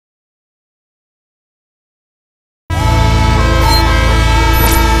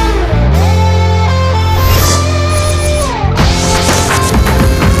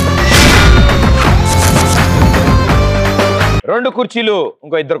కుర్చీలు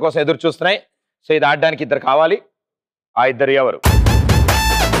ఇంకో ఇద్దరు కోసం ఎదురు చూస్తున్నాయి. సో ఇది ఆడడానికి ఇద్దరు కావాలి. ఆ ఇద్దరు ఎవరు?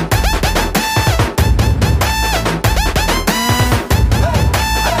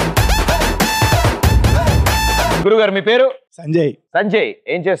 గురుగారు మీ పేరు? సంజయ్. సంజయ్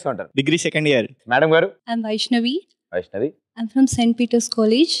ఏం చేస్తుంటారు? Degree second year. మేడం గారు? I'm Vaishnavi. Vaishnavi. I'm from St. Peter's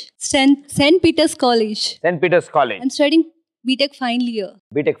College. St. Peter's College. Saint Peter's college. I'm studying BTech final year.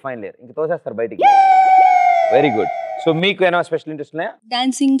 BTech final year. ఇంక తోసేస్తారు బయటికి. Very good. సో మీకు ఏమైనా స్పెషల్ ఇంట్రెస్ట్ ఉన్నాయా?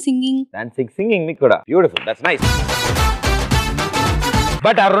 Dancing, singing. డాన్సింగ్, సింగింగ్ మీకు కూడా. Beautiful, that's nice.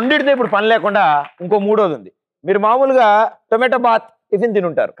 But ఆ రెండింటితో ఇప్పుడు పని లేకుండా ఇంకో మూడోది ఉంది. మీరు మామూలుగా టొమాటో బాత్ టిఫిన్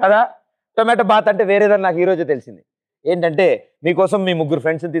తినుంటారు కదా. టొమాటో బాత్ అంటే వేరేదని నాకు ఈ రోజే తెలిసింది. ఏంటంటే మీకోసం మీ ముగ్గురు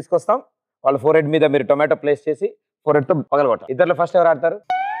ఫ్రెండ్స్ని తీసుకొస్తాం. వాళ్ళ ఫోర్హెడ్ మీద మీరు టొమాటో ప్లేస్ చేసి ఫోర్హెడ్తో పగలగొట్టాలి. ఇద్దరిలో ఫస్ట్ ఎవరు ఆడతారు?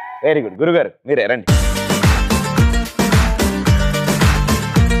 Very good. గురుగారు మీరే రండి.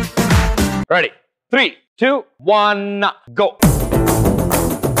 రెడీ? 3, 2, 1 గో.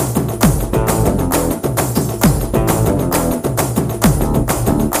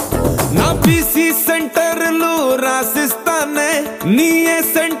 నా పీసీ సెంటర్లో రాసిస్తానే, నీ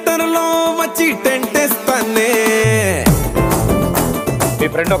సెంటర్లో వచ్చి టెంటేస్తానే. మీ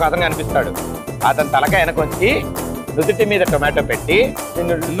ఫ్రెండ్ ఒక అతను కనిపిస్తాడు. అతను తలకాయ వెనకొచ్చి నుదుటి మీద టొమాటో పెట్టి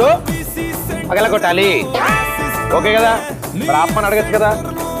నిన్నులో పగలగొట్టాలి. ఓకే కదా? మరి ఆపమని అడగచ్చు కదా.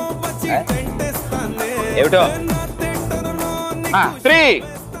 ఏమిటో? 3,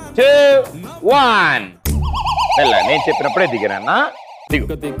 2, 1 వెళ్ళ. నేను చెప్పినప్పుడే దిగిరన్నా. దిగు.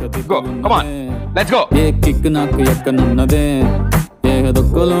 Come on, let's go. A kick నాకు ఎక్కనున్నదే, ఏ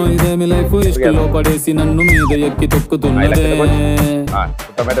దొక్కలో ఇదేమి లైఫ్, ఇష్టలో పడేసి నన్ను మీద ఎక్కి తొక్కుతున్నదే.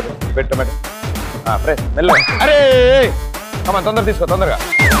 టొమాటో పెట్టు, టొమాటో ఫ్రెష్ మెల్ల. అరే కమ్ ఆన్, తొందర తీసుకో, తొందరగా.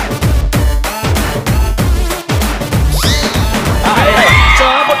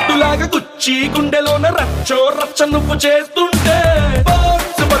 చాబట్టులాగా గుచ్చి గుండెలోన రచ్చో రచ్చ నువ్వు చేస్తుంటే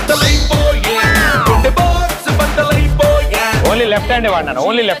బాక్స్ బద్దలైపోయే, గుండె box బద్దలైపోయే. Only left hand వాడినాను.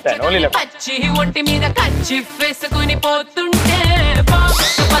 Only left hand, only left. పచ్చి ఒంటి మీద కచ్చి వేసుకుని పోతుంటే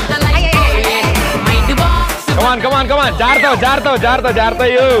box బద్దలైపోయే, mind box. Come on, come on, come on. జారుతావు, జారుతావు, జారుతావు,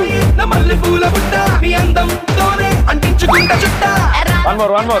 జారుతావు. నా మల్లె పూల బుట్ట నీ అందంతోనే అంటించుకుంటా చుట్ట. One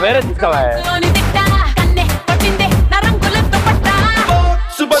more, one more. వేరే తీసుకోవా? కన్నె పట్టిందే నా రంగులతో పట్ట.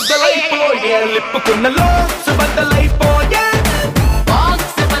 బాక్స్ బద్దలైపోయే, లిప్పుకున్న లోక్స్ బద్దలైపోయే.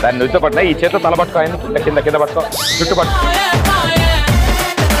 దాన్ని నువ్వుతో పట్టినా ఈ చేత తల పట్టుకో, ఆయన కింద కింద పట్టుకో, చుట్టూ పట్టుకో.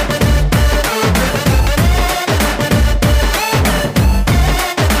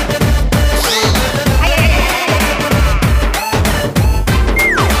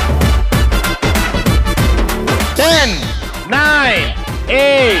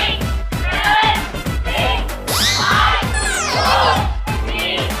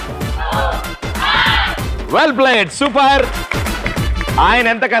 Well played, super. ఆయన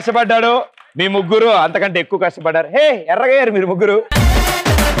ఎంత కష్టపడ్డాడో మీ ముగ్గురు అంతకంటే ఎక్కువ కష్టపడ్డారు. హే ఎర్రగయ్యారు మీరు ముగ్గురు.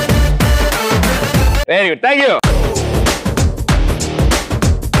 Very good, thank you.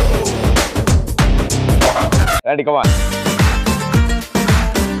 రండి, కమ్ ఆన్.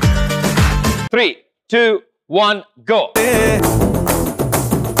 3, 2, 1 గో.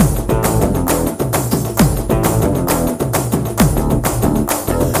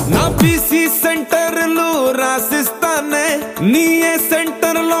 నా పీసీ సెంటర్లో రాసిస్తానే, నీ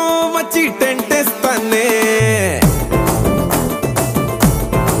సెంటర్లో వచ్చి టెంటేస్తానే.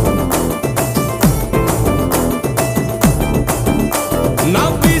 నా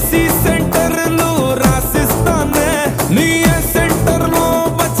పీసీ సెంటర్లో రాసిస్తానే, నీ సెంటర్లో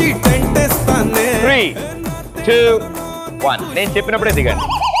వచ్చి టెంటేస్తానే. 3, 2, 1 నేను చెప్పినప్పుడే దిగండి.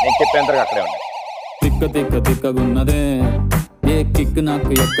 నేను చెప్పేంతగా అక్కడే ఉండండి. తిక్క తిక్క తిక్కగున్నదే, ఏ కిక్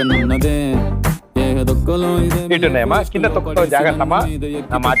నాకు ఎక్కనున్నదే, ఏ దొక్కలో ఇదేమి ఇటున్నాయమ్మా, కింద తొక్కతో జాగ్రత్తమ్మా.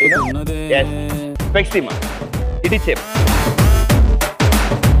 నా మాటిను. స్పెక్సిమా ఇది చెప్పు.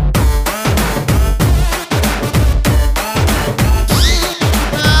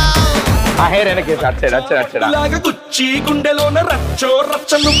 ఆ హెయిర్ వెనకేసి అటు సైడ్, అటు సైడ్, అటు సైడ్. లాగా గుచ్చి గుండెలోన రచ్చో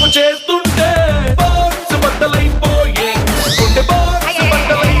రచ్చ నువ్వు చేస్తుంటే బాక్స్ బద్దలైపోయే, గుండె బాక్స్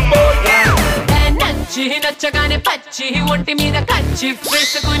బద్దలైపోయే. నచ్చి నచ్చగానే పచ్చి ఒంటి మీద కచ్చి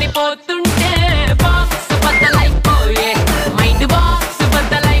వేసుకుని పోతుంటే బాక్స్ బద్దలైపోయే, మైండ్ బాక్స్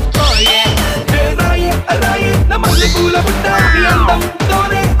బద్దలైపోయే. రాయే రాయే నా మల్లె పూల బుట్ట నీ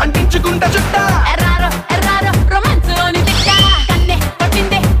అందంతోనే అంటించుకుంటా చుట్ట. ఎర్రారో ఎర్రారో రొమాన్స్ లోని తిట్ట, కన్నె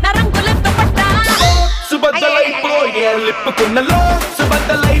పట్టిందే నా రంగులతో పట్ట. బాక్స్ బద్దలైపోయే, లిప్పుకున్న లోక్స్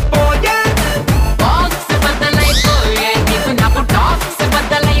బద్దలైపోయే. బాక్స్ బద్దలైపోయే, నీకు నాకు టాక్స్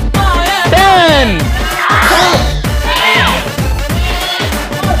బద్దలైపోయే. 10.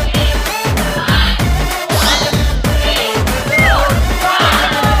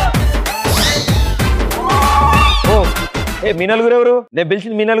 మీ నలుగురు ఎవరు? నేను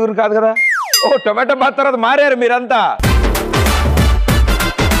పిలిచింది మీ నలుగురు కాదు కదా. ఓ టొమాటో బాత్ తర్వాత మారారు మీరంతా.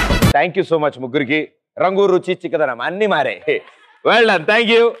 థ్యాంక్ యూ సో మచ్ ముగ్గురికి. రంగు రుచి చిక్కదనం అన్ని మారే. Well done,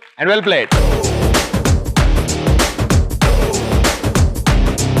 thank you and well played.